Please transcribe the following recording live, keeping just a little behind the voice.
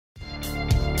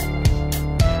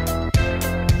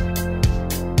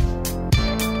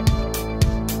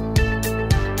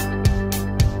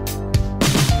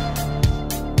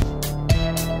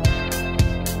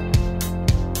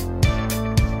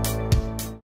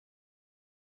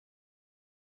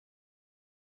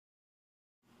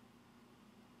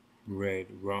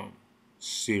REDRUM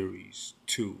Series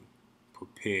 2.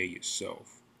 Prepare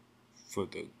yourself for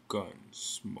the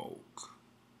GUNSMOKE.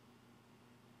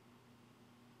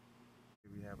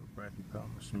 Here we have a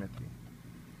brachypelma smithy.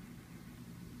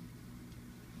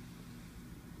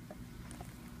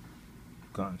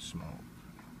 GUNSMOKE.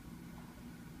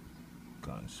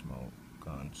 GUNSMOKE.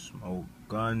 GUNSMOKE.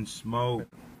 GUNSMOKE.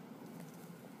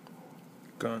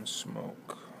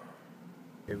 GUNSMOKE.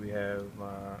 Here we have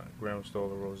my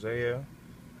Grandmastola rosea.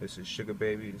 This is Sugar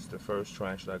Baby. This is the first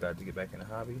tarantula I got to get back in the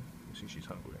hobby. You see she's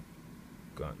hungry.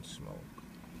 GUNSMOKE.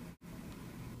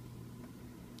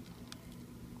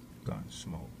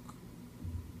 GUNSMOKE.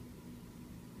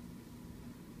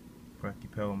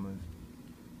 Brachypelmas.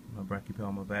 My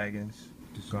Brachypelma vagans.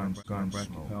 This is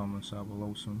Brachypelma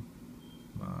sabulosum.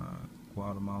 My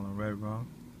Guatemalan REDRUM.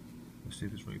 Let's see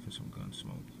if it's ready for some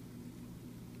GUNSMOKE.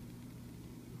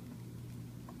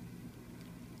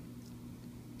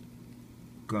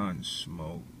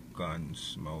 GUNSMOKE,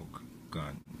 GUNSMOKE,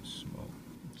 GUNSMOKE.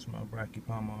 It's my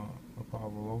Brachypelma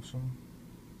parvulosum.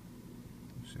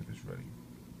 Let's see if it's ready.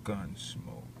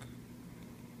 GUNSMOKE.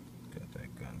 Got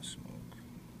that GUNSMOKE.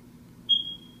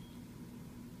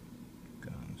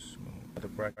 GUNSMOKE. The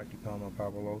Brachypelma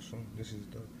parvulosum. This is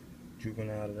the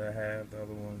juvenile that I have. The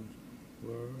other ones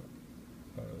were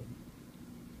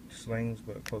slings,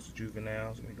 but close to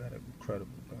juveniles. And we got an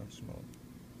incredible GUNSMOKE.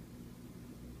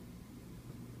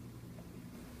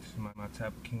 This is my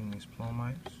Tapakini's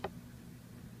plomites.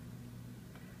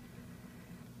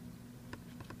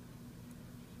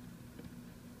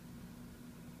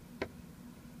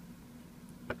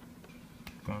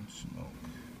 GUNSMOKE.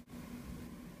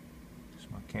 This is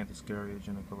my Canthoscaria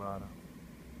geniculata.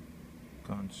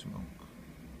 GUNSMOKE.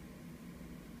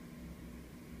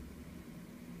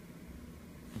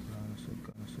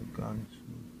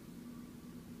 GUNSMOKE.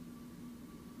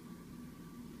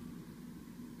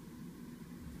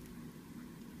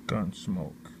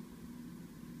 GUNSMOKE.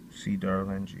 C.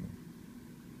 darlingi.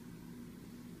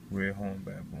 Red horn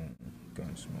baboon.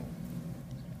 GUNSMOKE.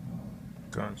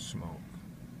 GUNSMOKE.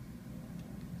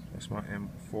 That's my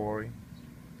M4.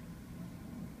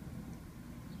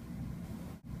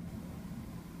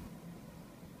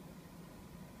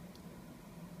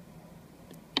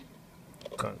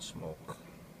 GUNSMOKE.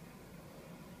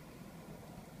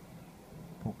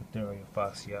 Pocotheria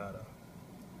fasciata.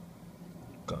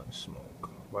 GUNSMOKE.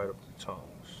 Right up the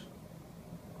tongues.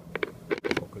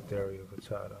 Pocotheria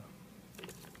vittata.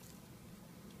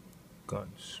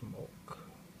 GUNSMOKE.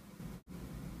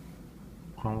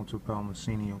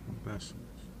 Chromatopelmacenio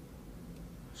pubescens.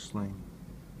 Sling.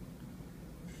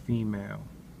 Female.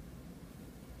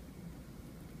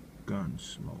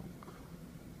 GUNSMOKE.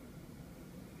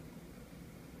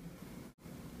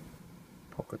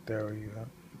 Pocotheria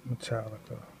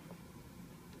metallica.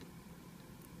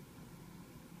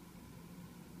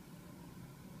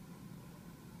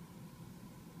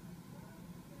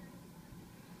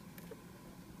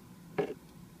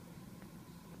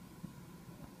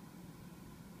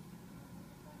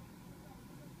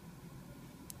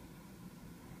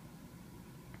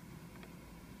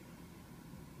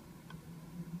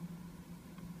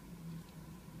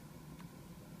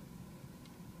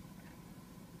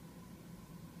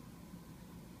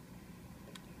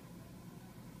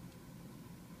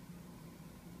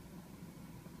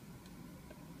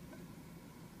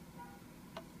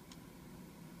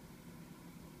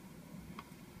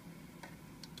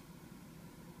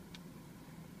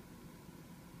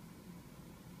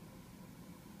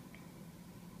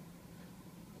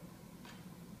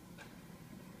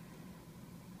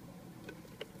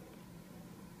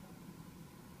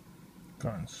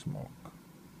 GUNSMOKE.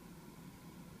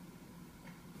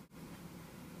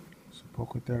 It's a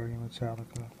Pocotheria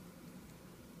metallica.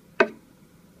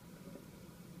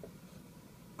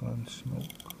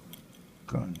 GUNSMOKE.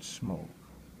 GUNSMOKE.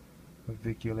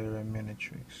 Avicularia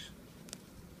minitrix.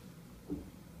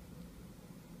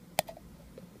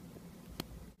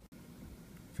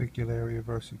 Avicularia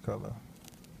versicolor.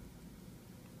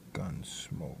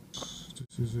 GUNSMOKE.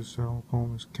 This is a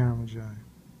Salpomus cameragi.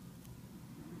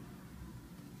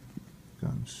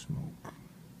 GUNSMOKE.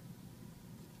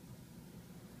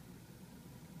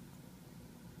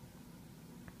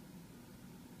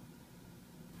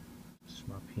 This is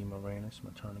my P. moranus, my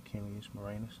Turnacinius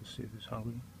moranus. Let's see if it's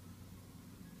hungry.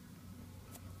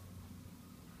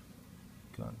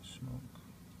 GUNSMOKE.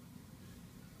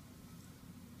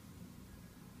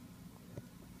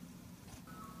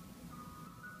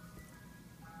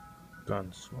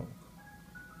 GUNSMOKE.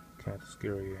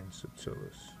 Canthoscaria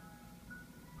subtilis.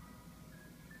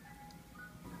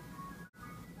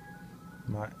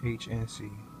 My HNC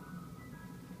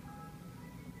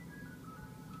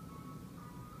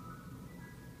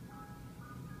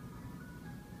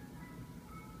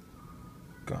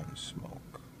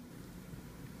GUNSMOKE.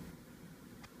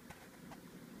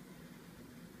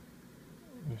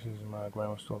 This is my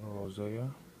Grandma Stolen Rosea,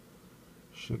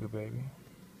 Sugar Baby.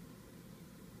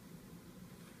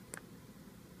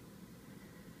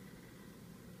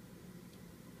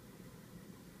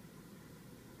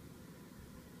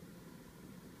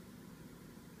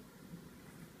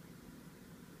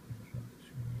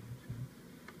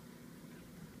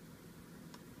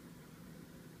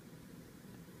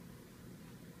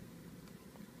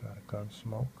 Got a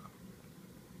GUNSMOKE.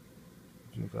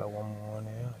 Just got one more in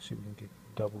there. Let's see if we can get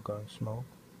double GUNSMOKE.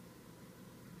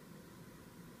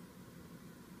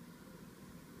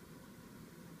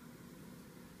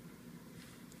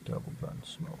 Double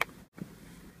GUNSMOKE.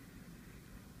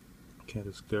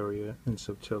 Caddiscaria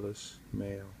insubtilis,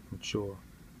 male, mature.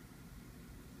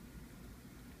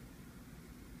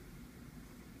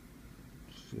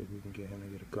 See if we can get him to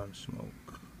get a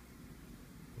GUNSMOKE.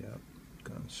 Yep,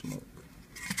 GUNSMOKE.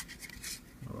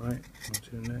 Alright, on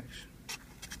to the next.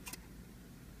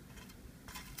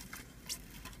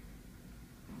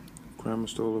 Grandma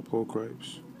Stolen pork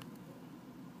grapes.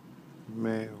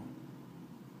 Male.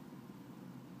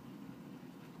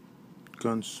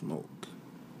 GUNSMOKE.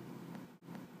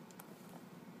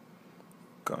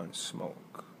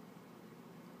 GUNSMOKE.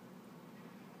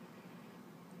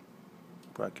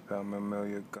 Brachypelma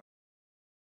mammalia